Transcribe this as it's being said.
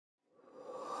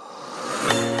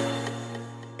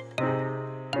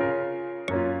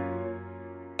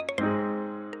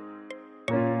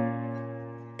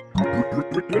Trio,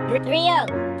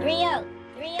 trio,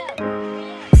 trio.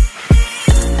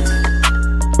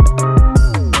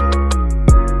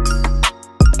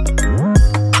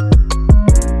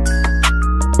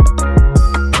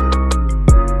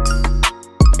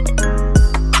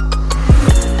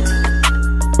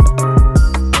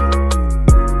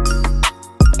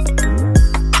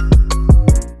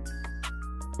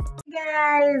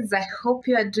 Guys, I hope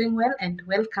you are doing well and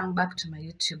welcome back to my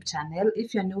YouTube channel.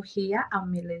 If you're new here,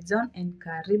 I'm Melezon and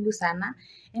karibu sana.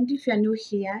 And if you're new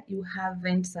here, you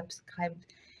haven't subscribed,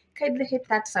 kindly hit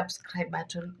that subscribe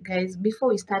button. Guys, before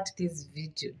we start this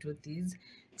video,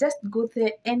 just go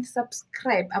there and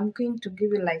subscribe. I'm going to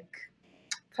give you like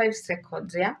 5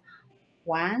 seconds, yeah?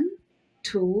 1,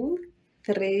 2,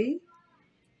 3,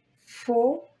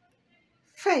 4,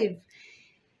 5.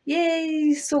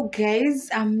 Yay! So guys,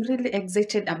 I'm really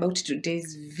excited about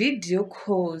today's video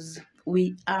because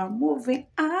we are moving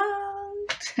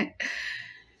out.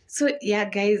 So yeah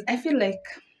guys, I feel like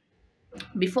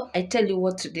before I tell you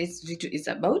what today's video is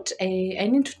about,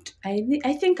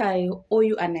 I think I owe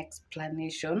you an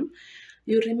explanation.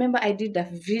 You remember I did a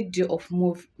video of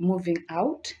moving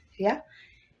out, yeah?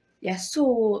 Yeah,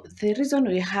 so the reason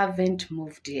we haven't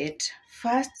moved yet,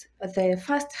 the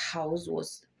first house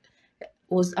was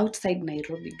outside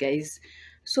Nairobi, guys.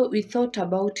 So we thought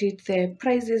about it. The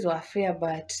prices were fair,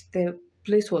 but the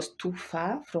place was too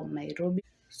far from Nairobi.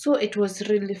 So it was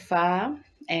really far,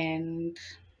 and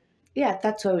yeah,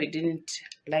 that's why we didn't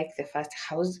like the first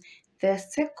house. The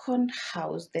second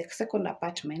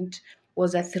apartment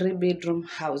was a 3-bedroom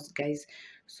house, guys.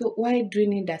 So why do we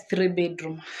need a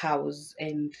 3-bedroom house?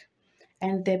 And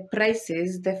the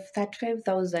prices, the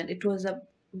 35,000, it was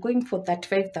going for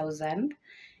 35,000.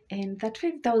 And that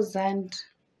 5,000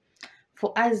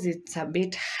 for us, it's a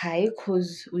bit high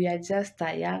because we are just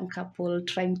a young couple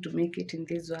trying to make it in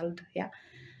this world. Yeah.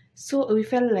 So we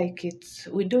felt like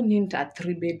we don't need a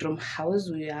 3-bedroom house.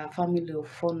 We are a family of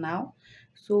 4 now.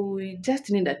 So we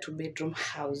just need a 2-bedroom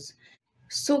house.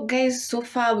 So guys, so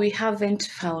far we haven't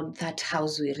found that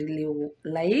house we really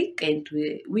like and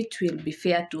which will be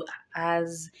fair to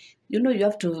us. You know, you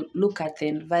have to look at the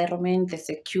environment, the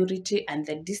security, and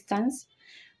the distance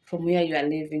from where you are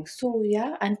living. So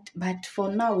yeah, but for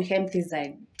now we had this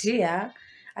idea.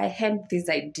 I had this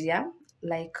idea,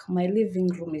 like my living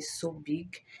room is so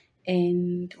big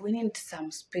and we need some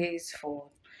space for,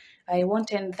 I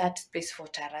wanted that space for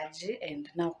Taraji, and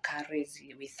now Karo is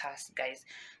here with us, guys.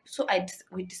 So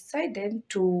we decided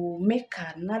to make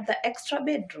another extra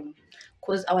bedroom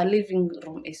because our living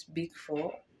room is big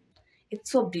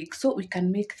it's so big, so we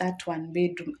can make that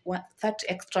that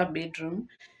extra bedroom.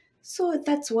 So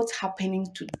that's what's happening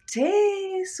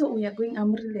today. So we are going,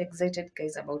 I'm really excited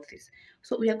guys about this.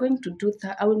 So we are going to do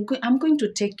that. I'm going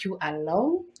to take you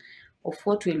along of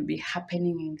what will be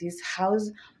happening in this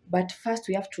house. But first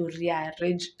we have to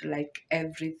rearrange like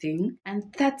everything.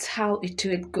 And that's how it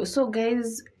will go. So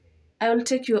guys, I will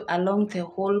take you along the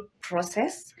whole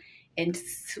process and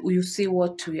you see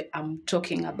what I'm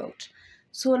talking about.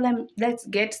 So let's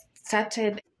get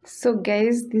started. So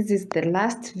guys, this is the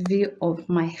last view of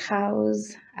my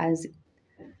house as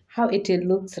how it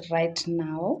looks right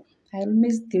now. I'll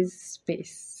miss this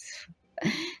space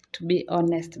to be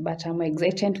honest, but I'm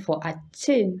excited for a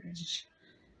change.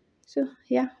 So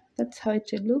yeah, that's how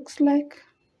it looks like.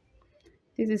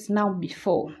 This is now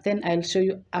before, then I'll show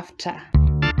you after.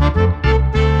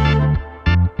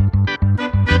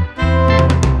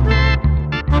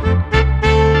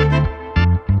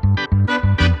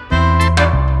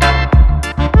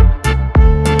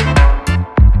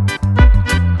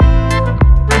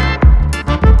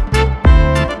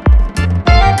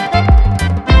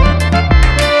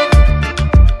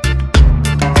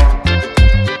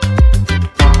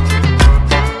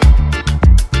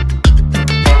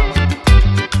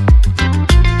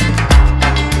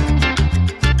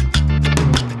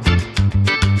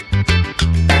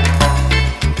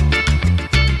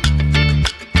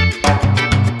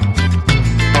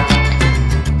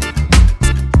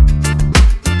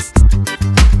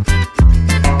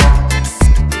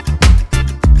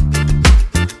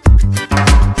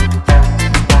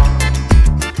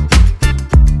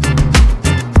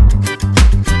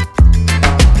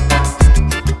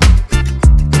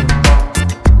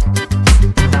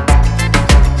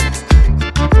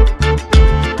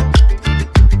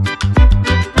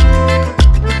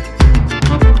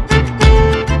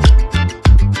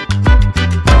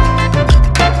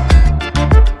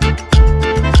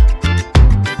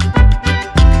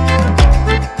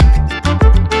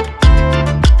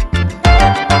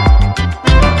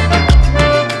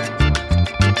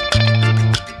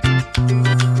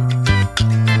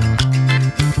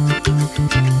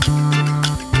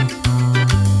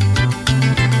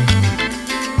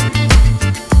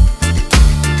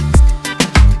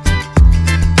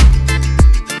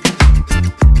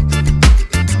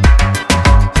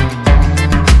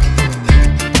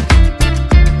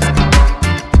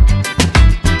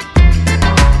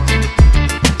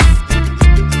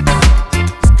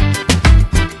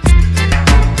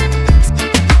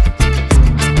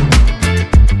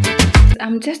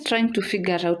 trying to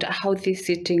figure out how this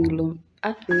sitting room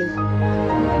look.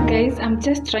 Guys, I'm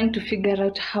just trying to figure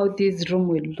out how this room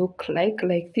will look like.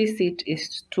 Like this seat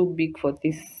is too big for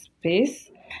this space.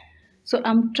 So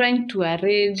I'm trying to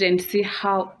arrange and see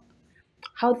how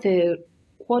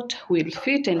what will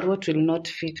fit and what will not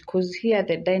fit, because here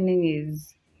the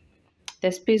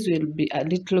space will be a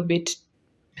little bit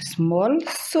small.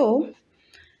 So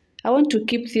I want to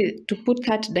to put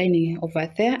that dining over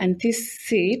there and this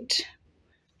seat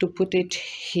to put it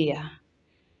here.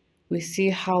 We see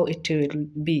how it will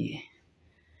be.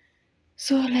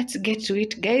 So let's get to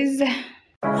it, guys.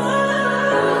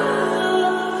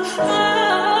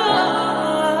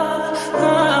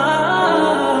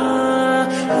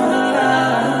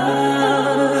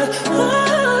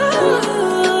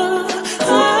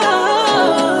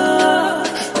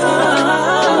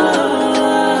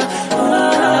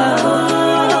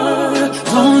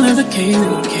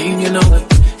 King, you know it.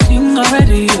 King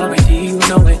already, you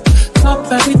know it.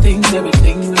 Top everything, you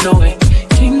know it.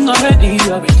 King already,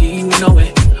 you know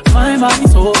it. My body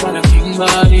so got a king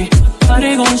body.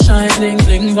 Body gon' shine, bling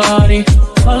bling body.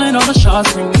 Calling all the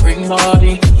shots, ring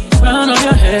body. Crown on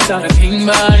your head, got a king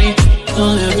body.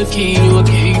 Don't live a king,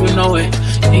 you know it.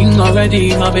 King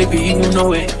already, my baby, you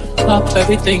know it. Top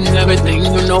everything, you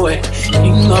know it.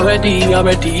 King already,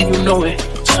 you know it.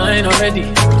 Shine already,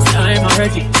 it's time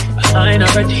already. Shine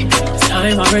already, it's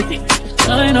time already.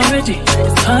 Shine already,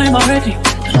 it's time already.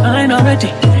 Shine already,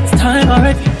 it's time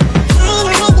already.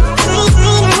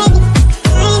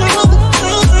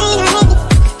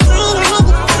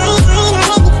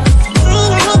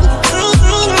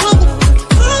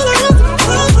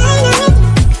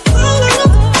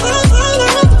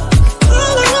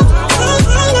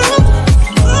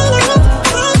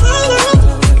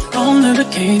 Don't live a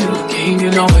king,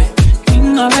 you know it.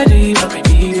 King already,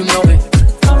 you know it.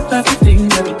 Top everything,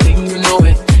 you know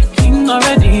it. King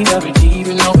already,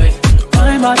 you know it.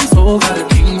 My body so got a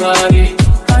king body.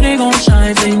 Body gon'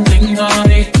 shine, bling bling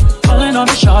body. Calling all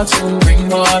the shots, ring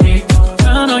body.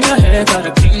 Crown on your head, got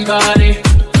a king body.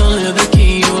 Don't live the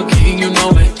king, you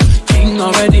know it. King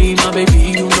already, my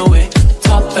baby, you know it.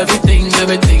 Top everything,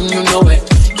 you know it.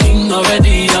 King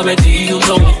already, you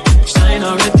know it. Shine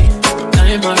already,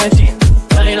 time already,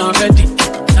 shine already,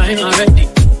 time already,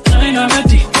 shine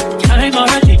already, time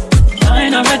already,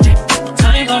 shine already,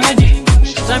 time already.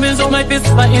 Diamonds on my fist,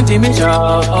 fighting demons,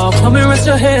 y'all. Come and rest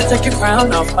your head, take your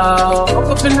crown off.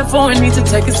 Woke up in the phone, need to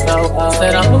take it slow.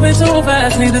 Said I'm moving too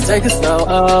fast, need to take it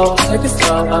slow. Take it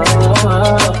slow.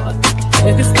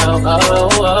 Take it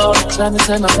slow. Trying to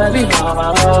take my baby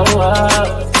home.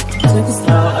 Take it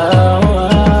slow.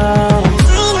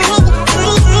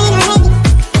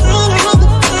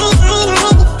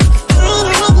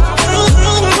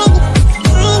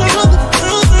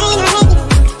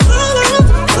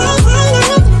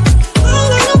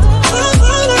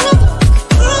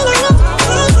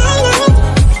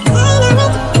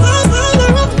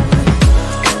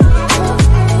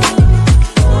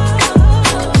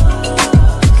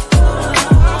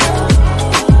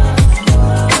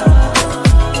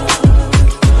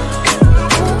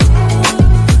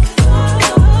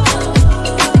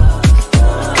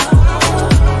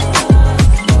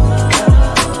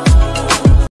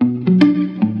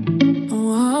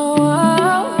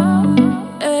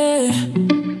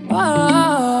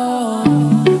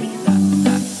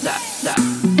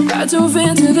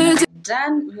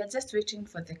 Done. We are just waiting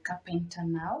for the carpenter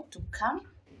now to come,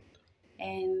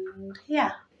 and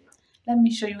yeah, let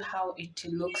me show you how it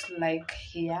looks like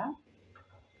here.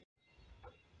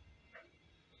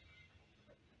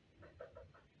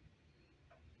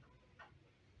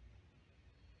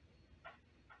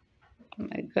 Oh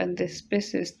my god, the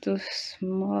space is too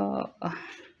small,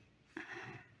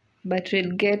 but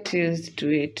we'll get used to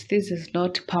it. This is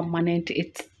not permanent,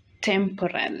 it's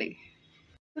temporary.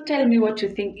 So tell me what you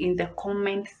think in the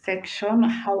comment section,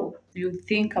 how you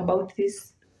think about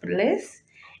this place,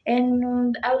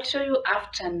 and I'll show you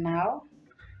after now,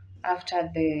 after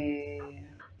the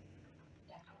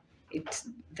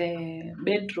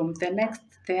bedroom,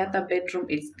 the other bedroom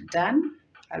is done.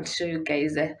 I'll show you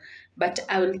guys, but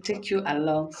I will take you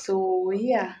along. So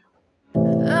yeah,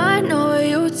 I know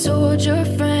you told your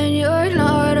friend you're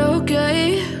not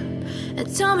okay,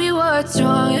 and tell me what's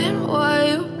wrong and why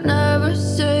you never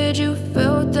said you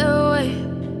felt that way.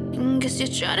 And guess you're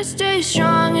trying to stay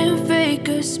strong and fake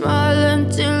a smile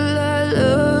until I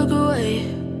look away.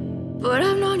 But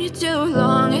I've known you too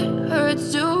long, it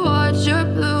hurts to watch your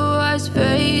blue eyes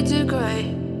fade to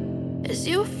gray as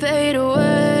you fade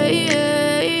away,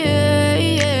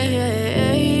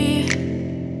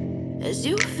 as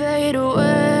you fade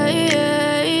away.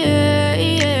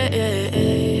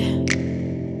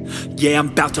 yeah, I'm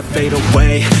about to fade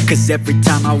away. Cause every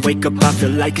time I wake up I feel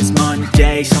like it's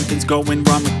Monday. Something's going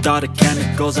wrong with all the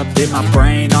chemicals up in my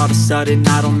brain. All of a sudden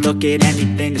I don't look at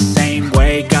anything the same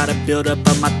way. Gotta build up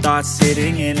of my thoughts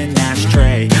sitting in an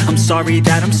ashtray. I'm sorry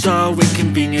that I'm so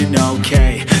inconvenient,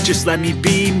 okay. Just let me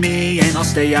be me and I'll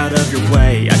stay out of your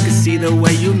way. I can see the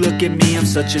way you look at me, I'm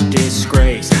such a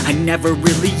disgrace. I never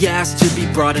really asked to be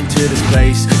brought into this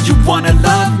place. You wanna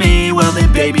love me? Well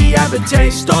then baby have a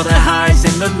taste. All the highs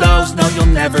and the lows, no you'll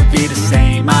never be the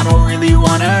same. I don't really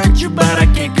wanna hurt you but I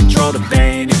can't control the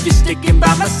pain. If you're sticking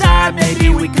by my side, maybe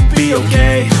we could be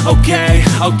okay.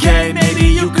 Okay, maybe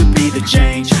you could be the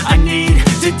change I need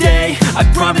today. I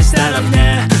promise that I've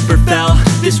never felt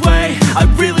this way. I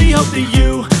really hope that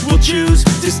you will choose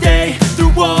to stay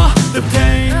through all the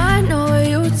pain. I know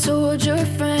you told your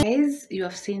friend. Guys, you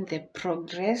have seen the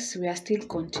progress. We are still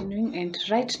continuing, and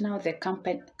right now the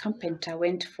carpenter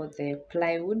went for the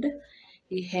plywood.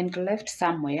 He hand left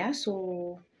somewhere,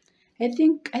 so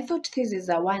I thought this is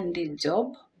a one-day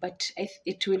job, but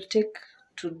it will take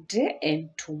today and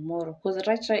tomorrow, because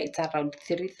right now it's around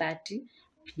 3:30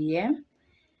 p.m.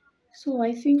 So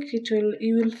I think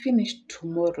he will finish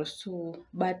tomorrow. So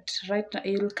but right now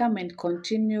he will come and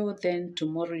continue, then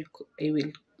tomorrow he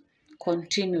will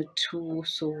continue too.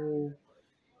 So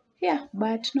yeah,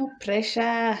 but no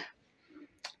pressure.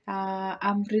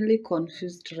 I'm really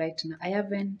confused right now.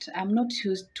 I'm not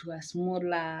used to a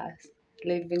smaller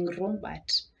living room,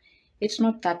 but it's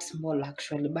not that small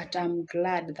actually. But I'm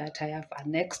glad that I have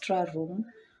an extra room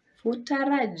for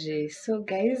Taraji. So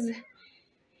guys,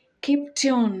 keep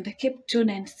tuned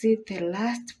and see the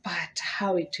last part,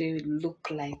 how it will look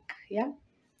like. Yeah.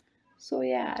 So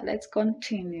yeah, let's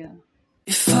continue.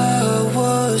 If I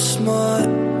was smart,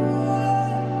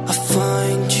 I'd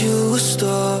find you a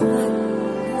star,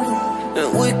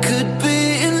 and we could be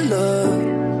in love,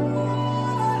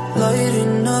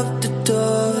 lighting up the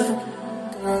dark.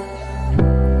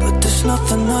 But there's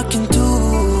nothing I can do,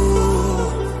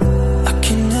 I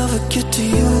can never get to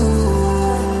you.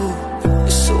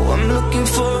 So I'm looking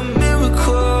for a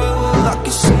miracle, like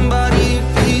it's somebody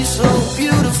be so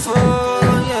beautiful,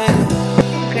 yeah.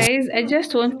 Guys, I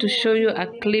just want to show you a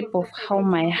clip of how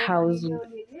my house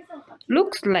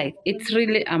looks like. It's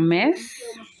really a mess.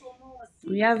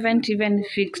 We haven't even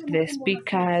fixed the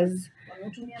speakers.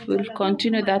 We'll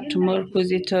continue that tomorrow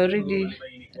because it's already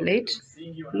late.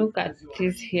 Look at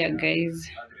this here, guys,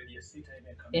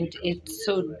 and it's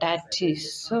so dirty.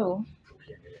 So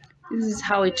this is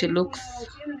how it looks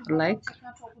like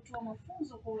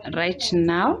right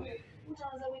now,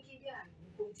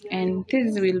 and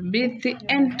this will be the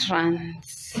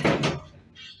entrance.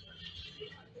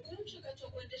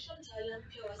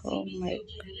 Oh my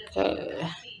god,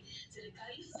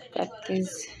 look at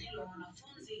this.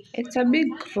 It's a big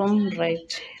room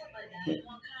right here.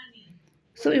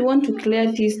 So we want to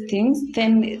clear these things,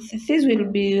 then this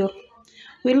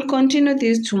we'll continue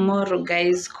this tomorrow,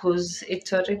 guys, because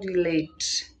it's already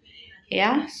late.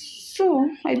 Yeah, so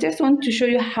I just want to show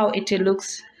you how it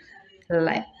looks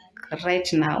like right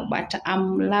now, but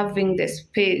I'm loving the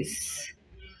space.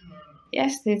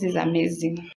 Yes, this is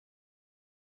amazing.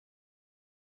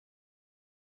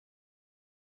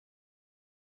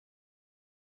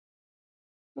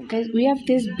 Guys, we have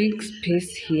this big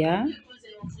space here.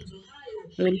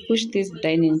 We'll push this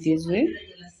dining this way,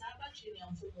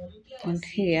 and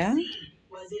here,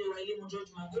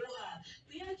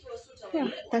 yeah,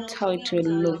 that's how it will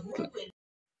look.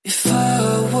 If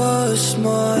I was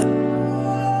smart,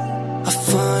 I'd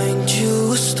find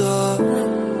you a star,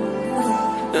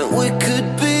 and we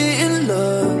could be in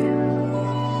love,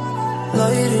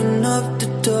 lighting up the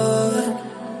dark.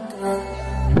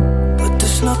 But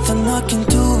there's nothing I can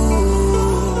do,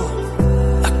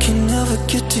 I can never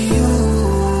get to you.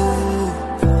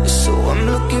 So I'm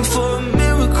looking for a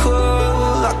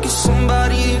miracle, like it's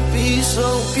somebody be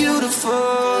so beautiful,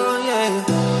 yeah.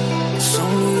 It's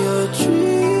only a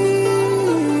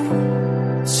dream,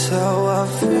 it's how I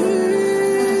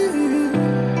feel,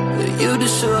 that you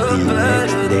deserve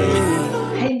better than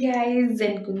me. Hi guys,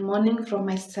 and good morning from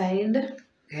my side.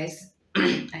 Guys,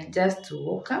 I just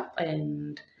woke up,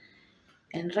 and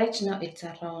right now it's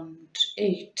around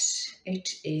 8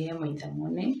 a.m. in the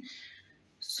morning.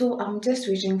 So I'm just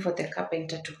waiting for the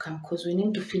carpenter to come, because we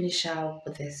need to finish up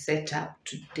the setup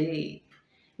today,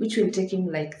 which will take him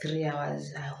like 3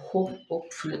 hours. I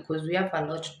hopefully, because we have a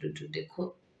lot to do today.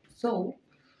 So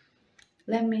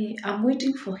I'm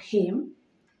waiting for him,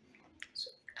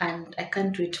 and I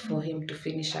can't wait for him to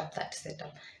finish up that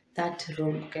setup, that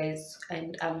room, guys.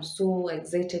 And I'm so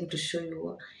excited to show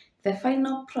you the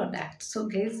final product. So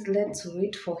guys, let's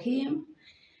wait for him.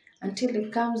 until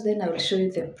it comes, then I will show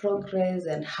you the progress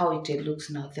and how it looks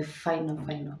now, the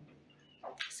final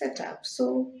setup.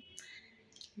 So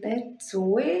let's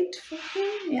wait for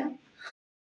him. Yeah.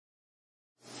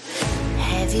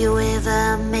 Have you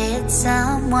ever met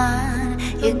someone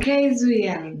So guys, we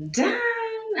are done.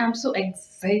 I'm so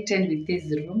excited with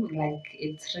this room. Like,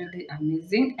 it's really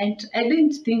amazing. And I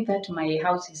didn't think that my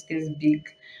house is this big,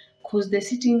 because the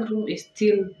sitting room is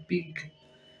still big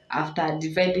after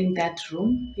dividing that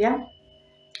room. Yeah.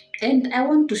 And I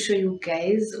want to show you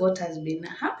guys what has been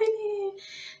happening,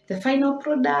 the final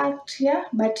product. Yeah.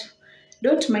 But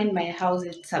don't mind my house,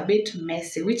 it's a bit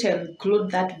messy, which I'll include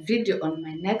that video on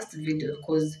my next video,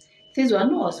 because this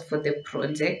one was for the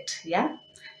project. Yeah.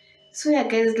 So yeah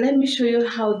guys, let me show you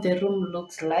how the room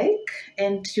looks like,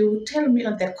 and you tell me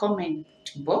on the comment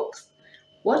box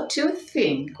what you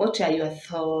think, what are your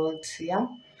thoughts. Yeah.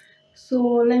 So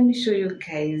let me show you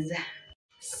guys.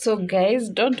 So guys,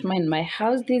 don't mind my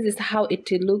house, this is how it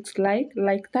looks like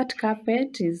that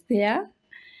carpet is there.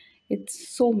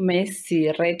 It's so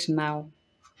messy right now,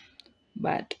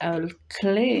 but I'll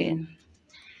clean.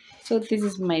 So this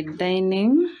is my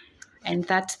dining, and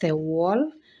that's the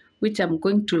wall, which I'm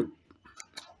going to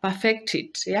perfect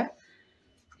it. Yeah,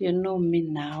 you know me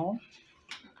now.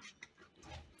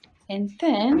 And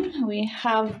then we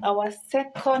have our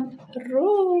second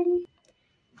room.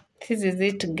 This is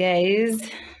it guys,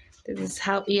 this is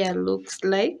how here looks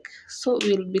like. So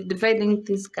we'll be dividing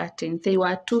this curtain. They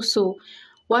were two, so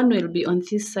one will be on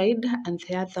this side and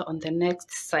the other on the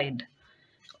next side.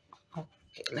 Okay,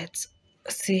 let's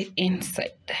see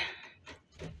inside.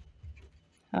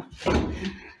 Okay.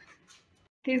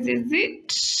 This is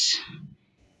it.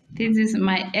 This is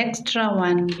my extra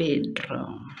one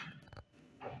bedroom.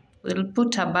 We'll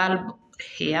put a bulb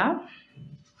here.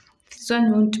 This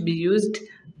one won't be used.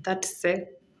 That's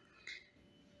it.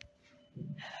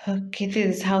 Okay,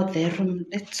 this is how the room,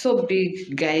 it's so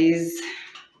big guys.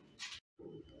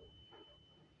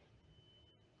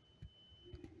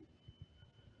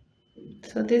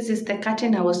 So this is the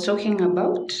curtain I was talking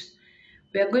about.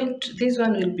 We are going to, this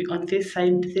one will be on this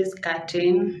side, this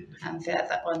curtain, and the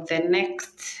other on the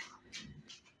next.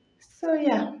 So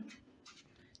yeah,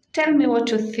 tell me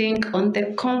what you think on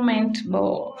the comment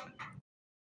board.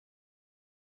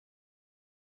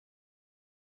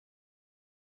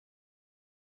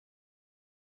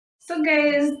 So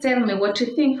guys, tell me what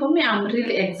you think. For me, I'm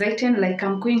really excited. Like,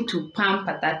 I'm going to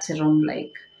pamper that room,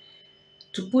 like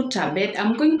to put a bed.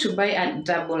 I'm going to buy a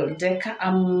double decker.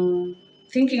 I'm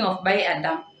thinking of buying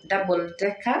a double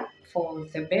decker for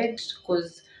the bed,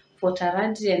 because for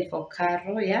Taraji and for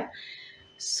Caro. Yeah.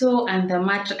 So, and the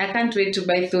mat, I can't wait to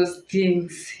buy those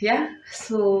things. Yeah.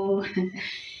 So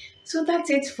so that's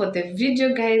it for the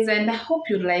video guys, and I hope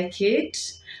you like it.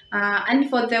 And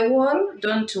for the wall,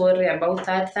 don't worry about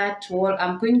that wall.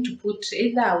 I'm going to put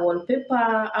either a wallpaper.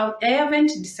 I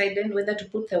haven't decided whether to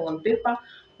put the wallpaper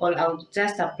or I'll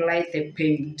just apply the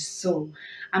paint. So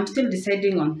I'm still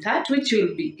deciding on that, which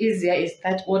will be easier. Is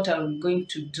that what I'm going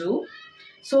to do?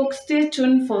 So stay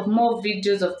tuned for more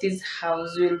videos of this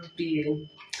house. Will be,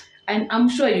 and I'm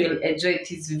sure you'll enjoy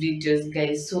these videos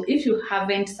guys. So if you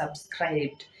haven't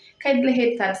subscribed, kindly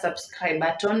hit that subscribe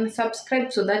button.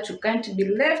 Subscribe so that you can't be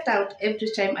left out every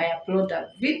time I upload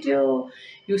a video.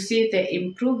 You see the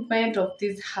improvement of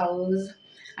this house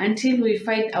until we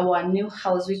find our new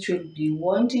house, which we'll be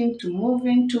wanting to move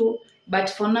into. But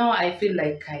for now, I feel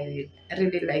like I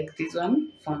really like this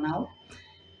one for now.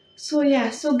 So yeah,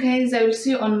 so guys, I will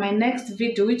see you on my next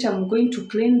video, which I'm going to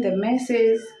clean the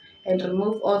messes and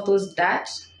remove all those dirt.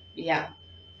 Yeah.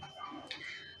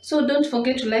 So don't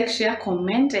forget to like, share,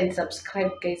 comment, and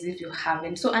subscribe guys if you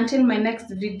haven't. So until my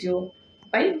next video,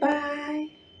 bye bye.